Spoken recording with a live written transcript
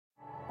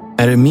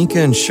At Amica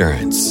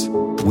Insurance,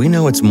 we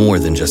know it's more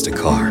than just a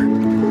car.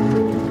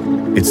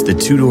 It's the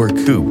two-door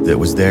coupe that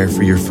was there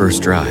for your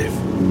first drive,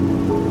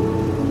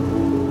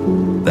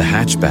 the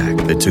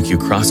hatchback that took you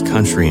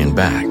cross-country and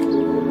back, and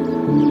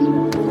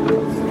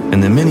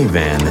the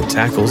minivan that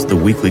tackles the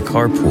weekly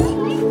carpool.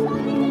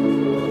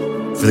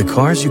 For the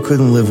cars you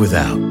couldn't live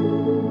without,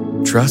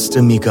 trust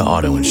Amica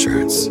Auto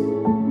Insurance.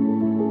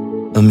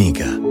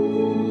 Amica.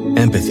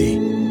 Empathy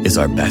is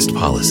our best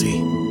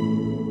policy.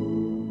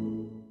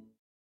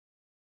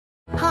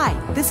 Hi,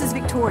 this is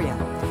Victoria.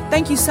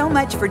 Thank you so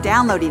much for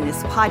downloading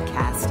this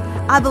podcast.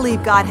 I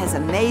believe God has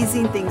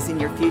amazing things in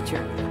your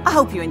future. I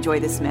hope you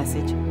enjoy this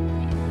message.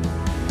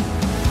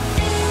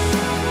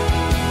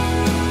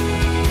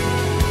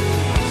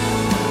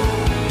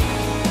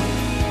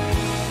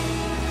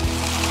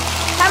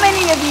 How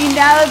many of you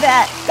know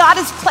that God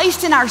has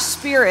placed in our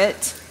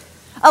spirit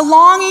a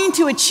longing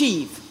to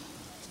achieve?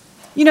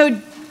 You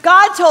know,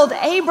 God told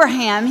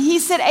Abraham, he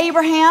said,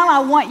 Abraham, I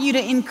want you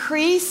to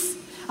increase,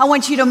 I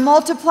want you to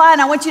multiply,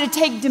 and I want you to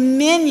take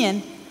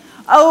dominion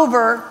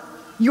over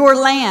your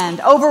land,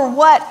 over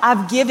what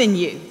I've given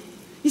you.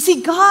 You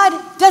see,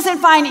 God doesn't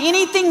find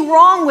anything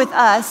wrong with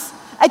us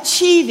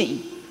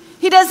achieving.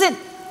 He doesn't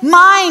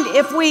mind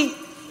if we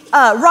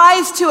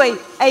rise to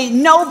a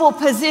noble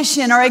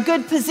position or a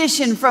good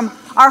position from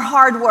our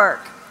hard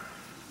work.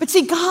 But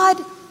see,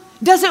 God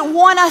doesn't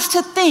want us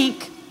to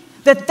think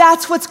that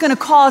that's what's going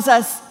to cause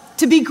us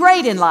to be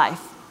great in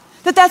life,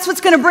 that that's what's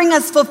going to bring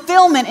us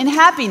fulfillment and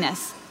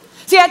happiness.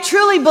 See, I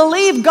truly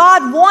believe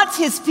God wants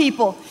his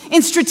people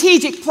in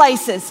strategic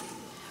places,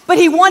 but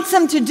he wants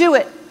them to do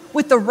it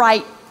with the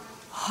right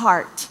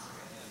heart.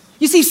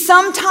 You see,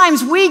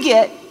 sometimes we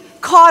get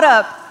caught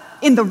up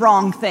in the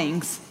wrong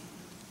things.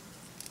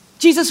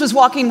 Jesus was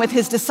walking with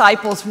his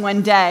disciples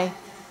one day,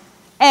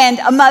 and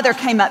a mother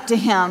came up to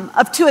him,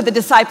 of two of the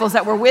disciples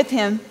that were with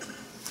him,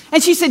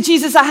 and she said,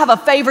 Jesus, I have a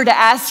favor to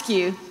ask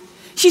you.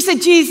 She said,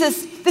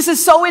 Jesus, this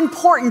is so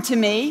important to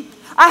me.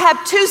 I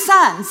have two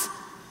sons.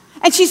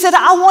 And she said,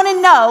 I want to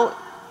know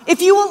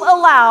if you will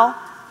allow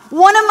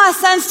one of my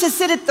sons to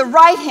sit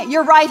at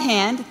your right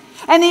hand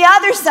and the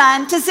other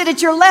son to sit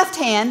at your left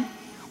hand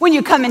when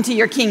you come into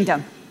your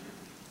kingdom.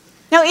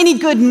 Now, any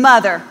good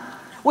mother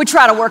would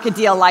try to work a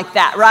deal like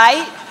that,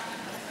 right?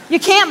 You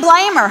can't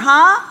blame her,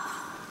 huh?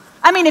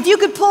 I mean, if you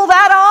could pull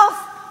that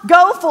off,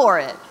 go for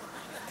it.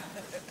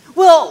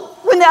 Well,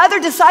 when the other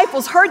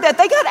disciples heard that,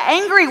 they got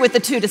angry with the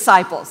two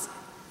disciples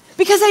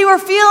because they were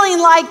feeling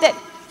like that,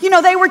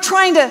 they were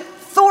trying to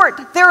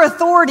thwart their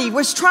authority,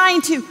 was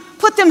trying to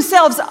put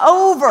themselves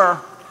over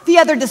the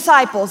other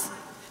disciples.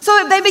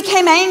 So they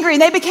became angry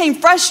and they became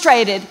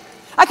frustrated.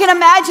 I can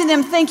imagine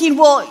them thinking,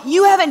 well,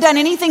 you haven't done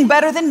anything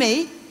better than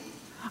me.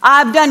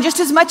 I've done just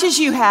as much as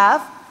you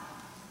have.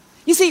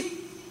 You see,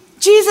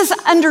 Jesus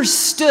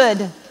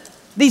understood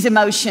these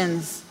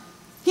emotions.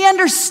 He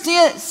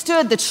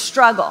understood the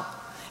struggle.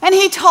 And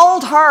he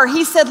told her,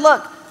 he said,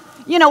 look,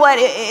 you know what,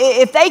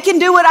 if they can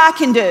do what I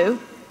can do,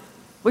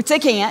 which they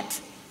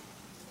can't,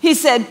 he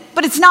said,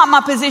 but it's not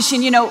my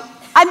position,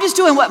 I'm just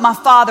doing what my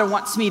Father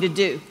wants me to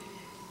do.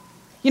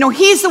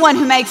 He's the one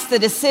who makes the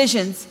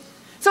decisions.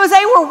 So as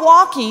they were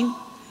walking,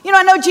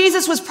 I know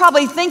Jesus was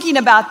probably thinking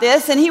about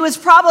this, and he was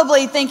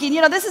probably thinking,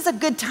 this is a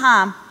good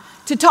time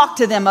to talk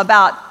to them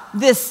about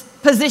this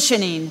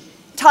positioning,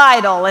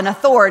 title, and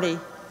authority.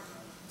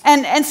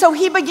 And so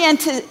he began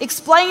to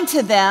explain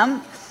to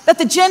them that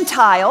the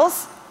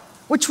Gentiles,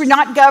 which were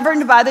not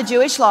governed by the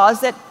Jewish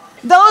laws, that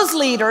those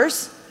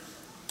leaders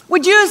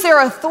would use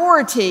their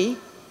authority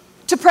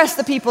to press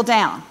the people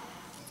down,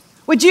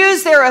 would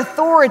use their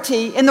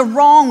authority in the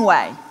wrong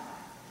way.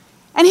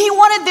 And he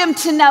wanted them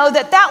to know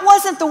that that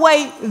wasn't the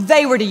way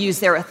they were to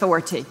use their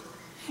authority.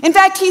 In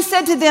fact, he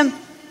said to them,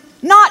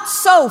 not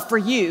so for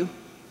you.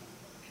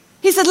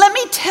 He said, let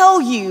me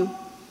tell you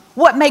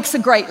what makes a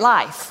great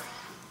life.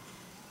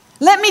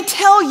 Let me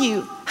tell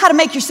you how to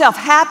make yourself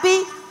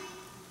happy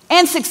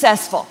and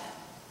successful.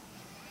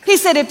 He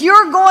said, if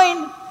you're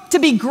going to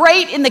be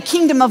great in the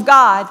kingdom of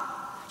God,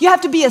 you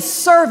have to be a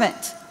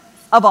servant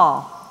of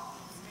all.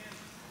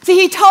 See,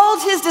 he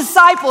told his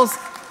disciples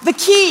the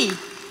key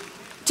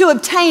to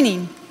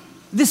obtaining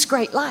this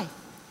great life.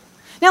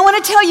 Now, I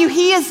want to tell you,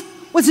 he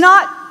was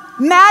not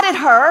mad at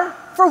her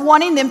for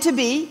wanting them to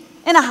be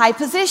in a high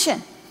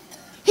position.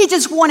 He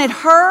just wanted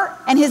her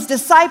and his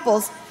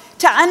disciples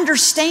to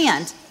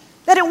understand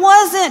that it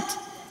wasn't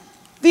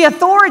the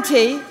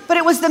authority, but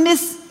it was the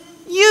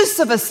misuse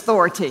of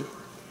authority.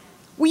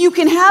 Well, you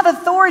can have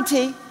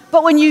authority,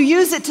 but when you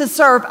use it to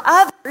serve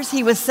others,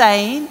 he was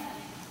saying,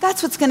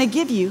 that's what's going to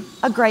give you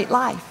a great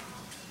life.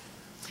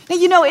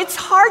 Now, it's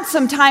hard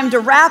sometimes to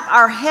wrap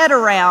our head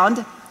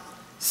around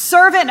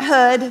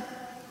servanthood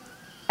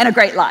and a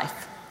great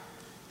life.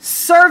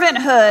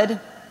 Servanthood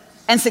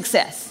and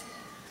success.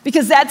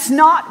 Because that's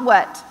not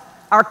what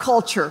our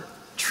culture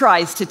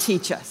tries to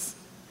teach us.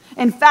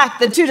 In fact,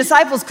 the two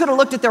disciples could have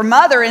looked at their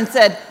mother and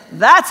said,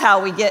 that's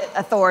how we get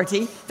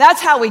authority.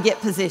 That's how we get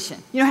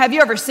position. Have you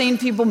ever seen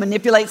people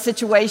manipulate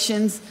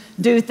situations,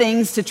 do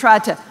things to try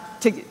to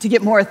to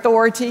get more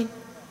authority.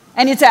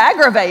 And it's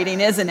aggravating,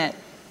 isn't it?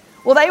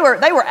 Well, they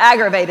were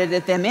aggravated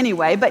at them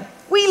anyway, but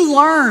we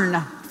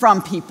learn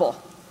from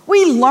people.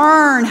 We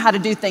learn how to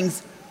do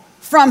things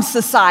from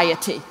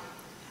society.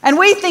 And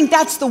we think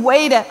that's the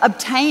way to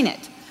obtain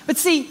it. But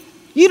see,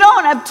 you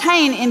don't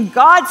obtain in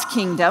God's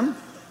kingdom,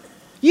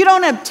 you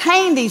don't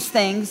obtain these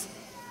things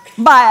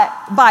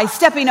by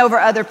stepping over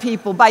other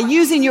people, by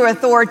using your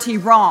authority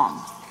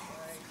wrong.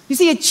 You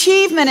see,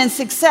 achievement and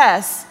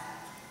success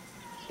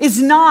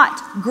is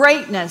not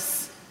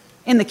greatness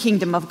in the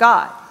kingdom of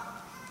God.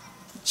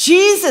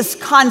 Jesus'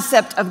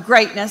 concept of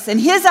greatness and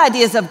his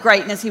ideas of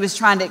greatness he was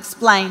trying to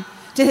explain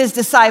to his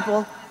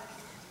disciple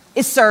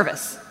is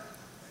service.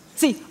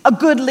 See, a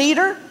good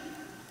leader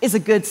is a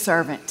good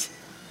servant.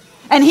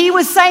 And he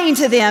was saying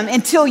to them,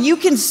 until you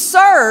can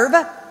serve,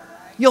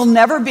 you'll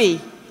never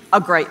be a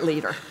great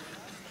leader.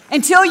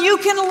 Until you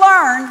can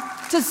learn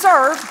to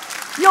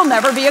serve, you'll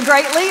never be a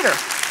great leader.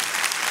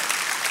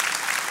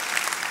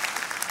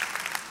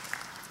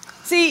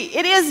 See,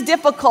 it is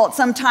difficult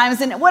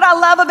sometimes, and what I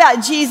love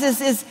about Jesus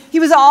is he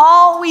was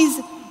always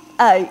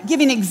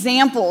giving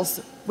examples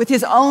with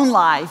his own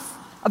life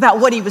about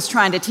what he was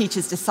trying to teach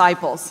his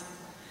disciples.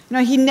 You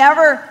know, he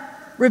never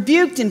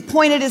rebuked and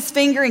pointed his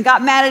finger and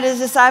got mad at his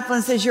disciple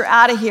and says, "You're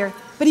out of here."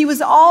 But he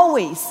was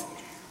always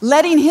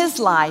letting his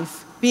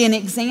life be an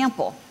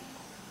example.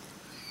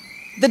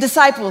 The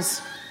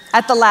disciples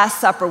at the Last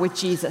Supper with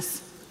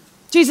Jesus,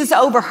 Jesus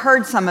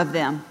overheard some of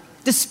them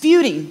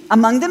disputing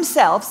among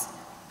themselves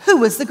who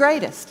was the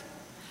greatest.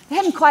 They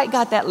hadn't quite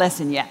got that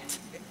lesson yet.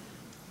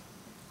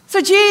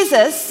 So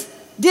Jesus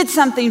did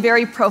something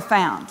very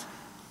profound.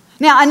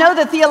 Now, I know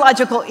the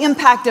theological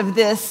impact of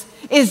this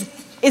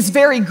is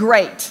very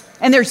great,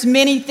 and there's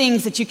many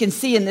things that you can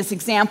see in this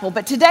example,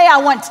 but today I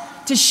want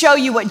to show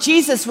you what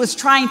Jesus was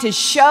trying to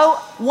show,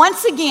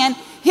 once again,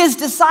 his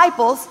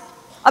disciples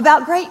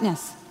about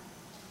greatness.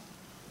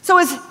 So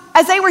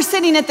as they were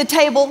sitting at the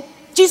table,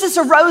 Jesus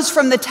arose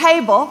from the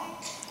table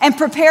and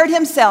prepared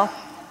himself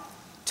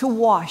to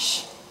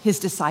wash his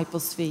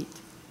disciples' feet.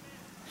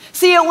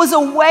 See, it was a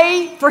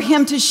way for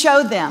him to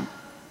show them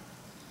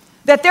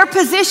that their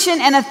position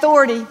and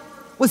authority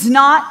was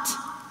not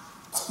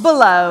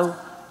below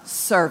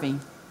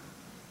serving.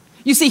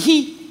 You see,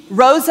 he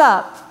rose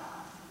up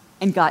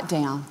and got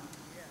down.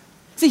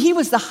 See, he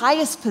was the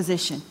highest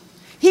position.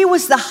 He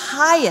was the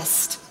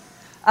highest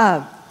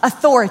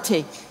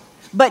authority.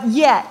 But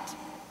yet,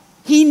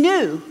 he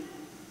knew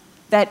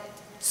that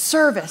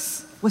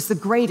service was the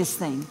greatest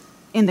thing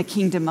in the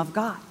kingdom of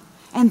God.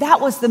 And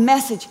that was the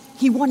message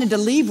he wanted to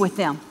leave with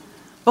them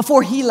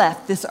before he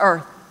left this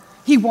earth.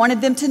 He wanted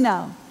them to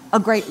know a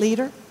great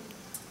leader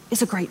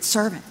is a great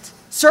servant.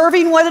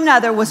 Serving one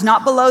another was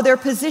not below their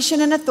position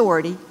and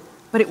authority,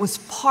 but it was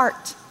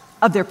part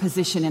of their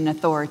position and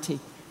authority.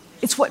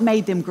 It's what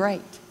made them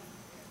great.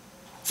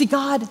 See,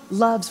 God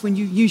loves when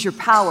you use your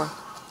power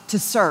to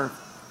serve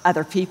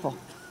other people.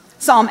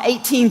 Psalm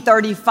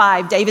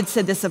 18:35, David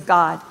said this of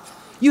God,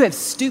 "You have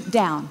stooped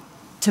down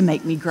to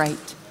make me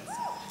great."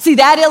 See,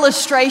 that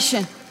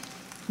illustration,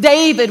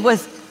 David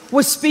was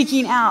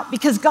speaking out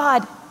because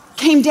God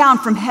came down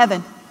from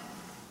heaven.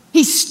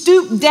 He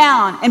stooped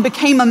down and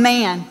became a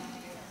man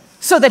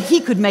so that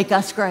he could make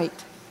us great,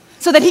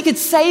 so that he could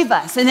save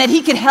us and that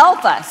he could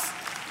help us.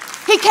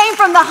 He came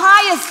from the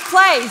highest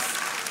place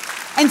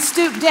and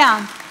stooped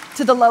down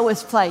to the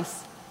lowest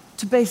place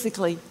to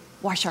basically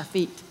wash our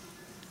feet.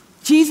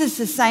 Jesus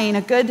is saying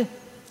a good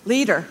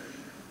leader,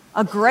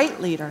 a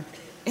great leader,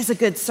 is a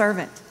good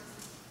servant.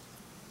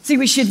 See,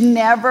 we should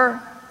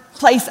never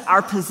place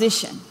our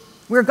position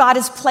where God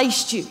has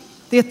placed you,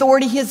 the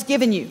authority he has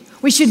given you.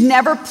 We should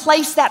never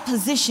place that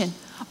position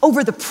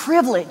over the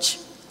privilege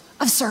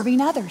of serving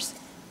others.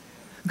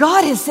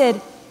 God has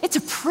said it's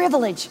a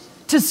privilege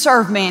to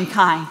serve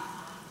mankind.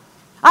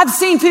 I've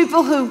seen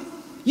people who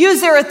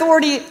use their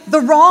authority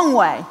the wrong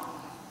way.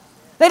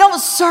 They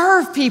don't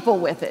serve people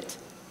with it.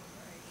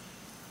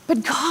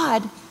 But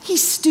God, he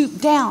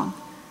stooped down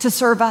to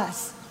serve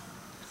us.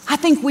 I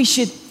think we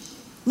should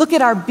look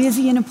at our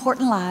busy and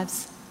important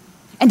lives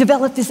and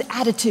develop this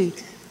attitude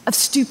of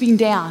stooping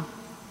down,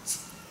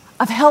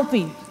 of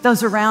helping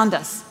those around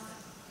us,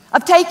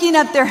 of taking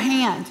up their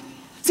hand.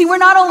 See, we're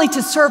not only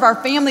to serve our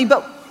family,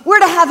 but we're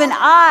to have an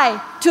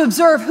eye to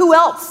observe who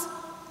else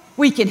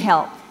we can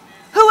help.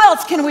 Who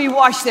else can we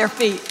wash their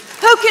feet?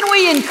 Who can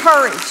we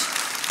encourage?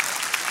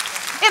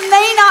 It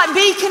may not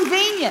be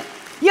convenient.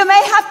 You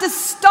may have to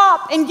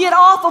stop and get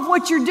off of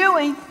what you're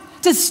doing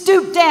to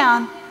stoop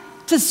down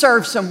to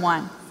serve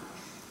someone.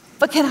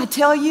 But can I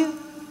tell you,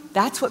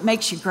 that's what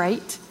makes you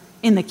great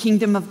in the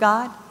kingdom of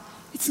God.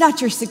 It's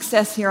not your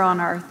success here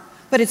on earth,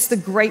 but it's the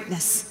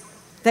greatness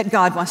that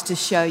God wants to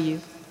show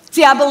you.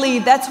 See, I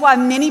believe that's why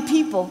many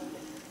people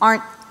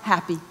aren't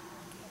happy.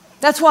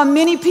 That's why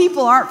many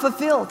people aren't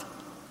fulfilled,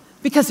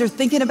 because they're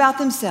thinking about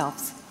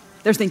themselves.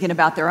 They're thinking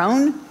about their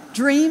own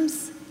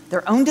dreams,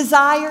 their own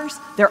desires,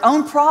 their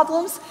own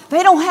problems.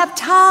 They don't have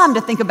time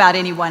to think about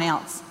anyone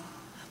else.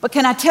 But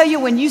can I tell you,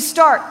 when you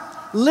start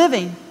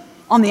living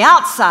on the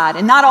outside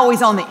and not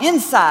always on the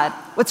inside,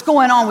 what's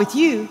going on with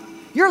you,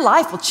 your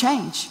life will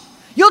change.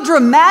 You'll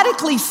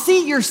dramatically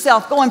see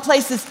yourself going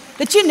places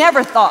that you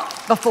never thought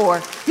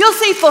before. You'll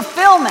see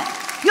fulfillment.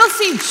 You'll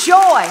see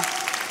joy.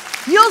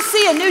 You'll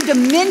see a new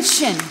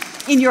dimension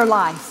in your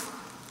life.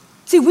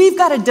 See, we've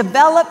got to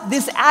develop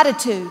this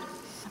attitude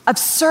of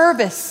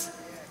service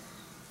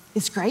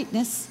is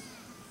greatness.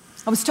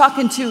 I was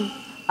talking to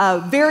a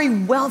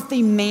very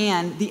wealthy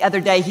man the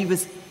other day. He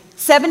was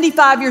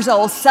 75 years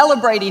old,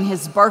 celebrating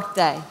his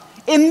birthday.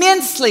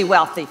 Immensely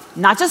wealthy,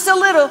 not just a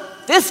little.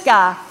 This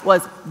guy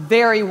was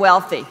very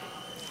wealthy.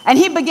 And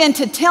he began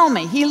to tell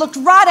me, he looked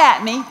right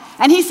at me,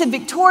 and he said,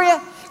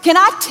 Victoria, can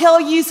I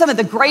tell you some of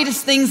the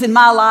greatest things in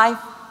my life?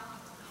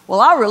 Well,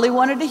 I really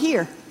wanted to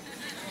hear,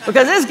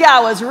 because this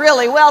guy was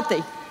really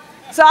wealthy.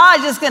 So I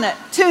was just going to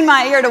tune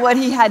my ear to what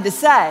he had to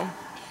say.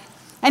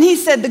 And he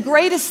said, the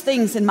greatest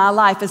things in my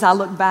life as I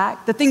look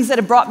back, the things that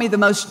have brought me the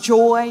most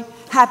joy,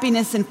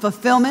 happiness, and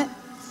fulfillment,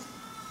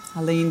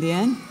 I leaned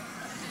in.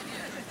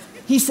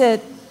 He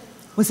said,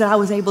 was that I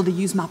was able to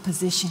use my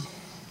position.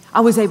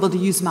 I was able to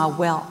use my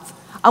wealth.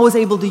 I was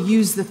able to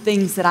use the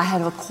things that I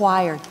had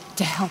acquired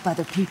to help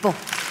other people.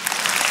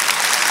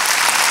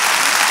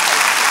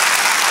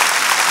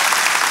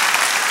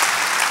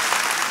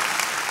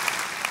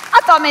 I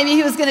thought maybe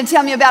he was going to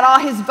tell me about all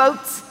his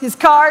boats, his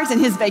cars, and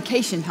his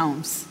vacation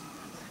homes.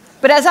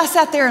 But as I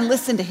sat there and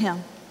listened to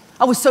him,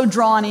 I was so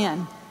drawn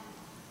in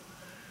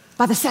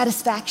by the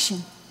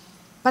satisfaction,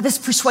 by this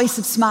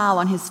persuasive smile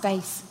on his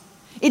face.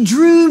 It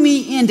drew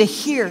me in to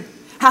hear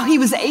how he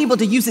was able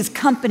to use his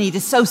company to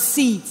sow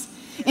seeds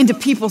into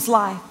people's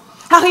life.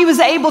 How he was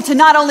able to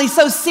not only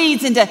sow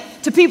seeds into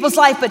people's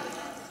life, but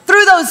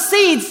through those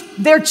seeds,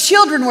 their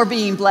children were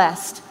being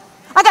blessed.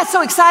 I got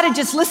so excited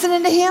just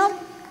listening to him.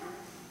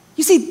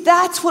 You see,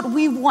 that's what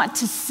we want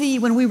to see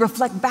when we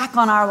reflect back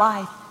on our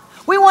life.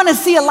 We want to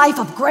see a life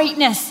of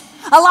greatness,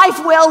 a life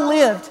well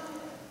lived.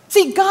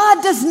 See,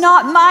 God does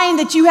not mind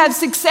that you have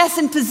success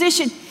and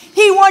position.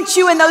 He wants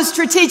you in those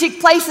strategic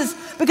places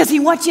because he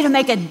wants you to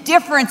make a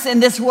difference in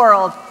this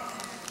world.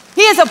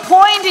 He has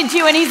appointed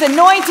you and he's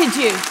anointed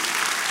you.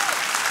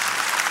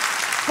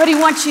 But he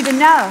wants you to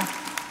know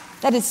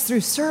that it's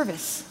through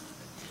service.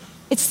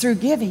 It's through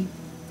giving.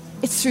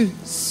 It's through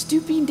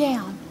stooping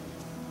down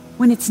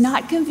when it's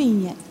not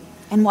convenient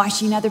and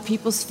washing other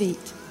people's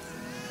feet.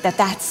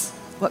 That's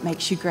what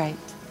makes you great.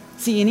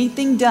 See,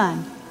 anything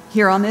done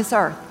here on this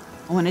earth,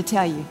 I want to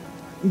tell you,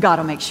 God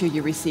will make sure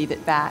you receive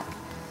it back.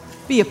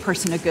 Be a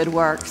person of good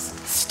works.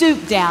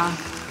 Stoop down.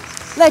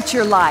 Let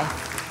your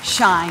life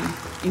shine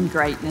in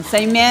greatness.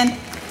 Amen.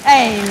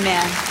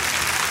 Amen.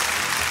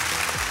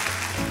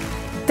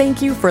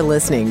 Thank you for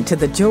listening to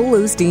the Joel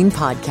Osteen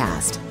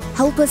Podcast.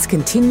 Help us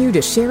continue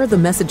to share the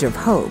message of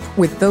hope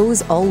with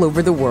those all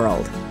over the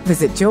world.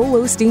 Visit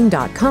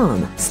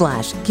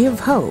joelosteen.com/give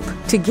hope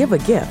to give a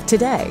gift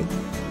today.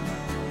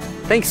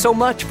 Thanks so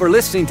much for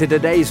listening to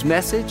today's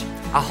message.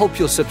 I hope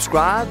you'll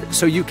subscribe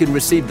so you can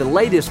receive the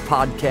latest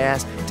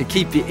podcast to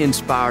keep you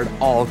inspired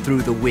all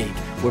through the week.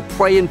 We're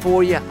praying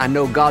for you. I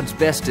know God's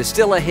best is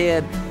still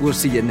ahead. We'll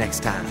see you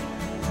next time.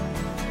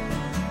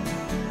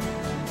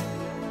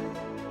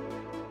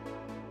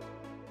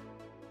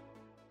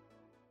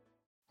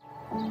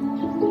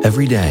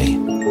 Every day,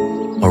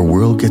 our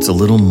world gets a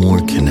little more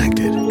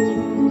connected,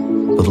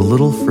 but a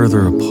little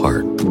further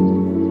apart.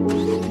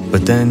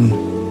 But then,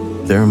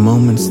 there are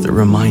moments that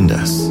remind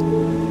us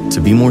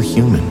to be more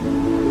human.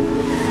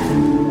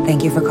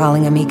 Thank you for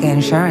calling Amica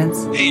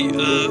Insurance. Hey,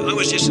 I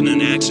was just in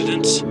an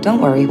accident.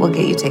 Don't worry, we'll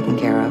get you taken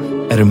care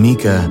of. At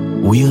Amica,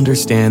 we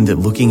understand that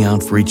looking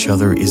out for each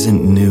other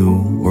isn't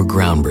new or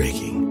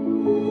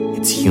groundbreaking.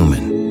 It's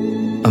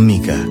human.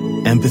 Amica,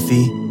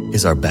 empathy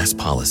is our best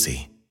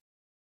policy.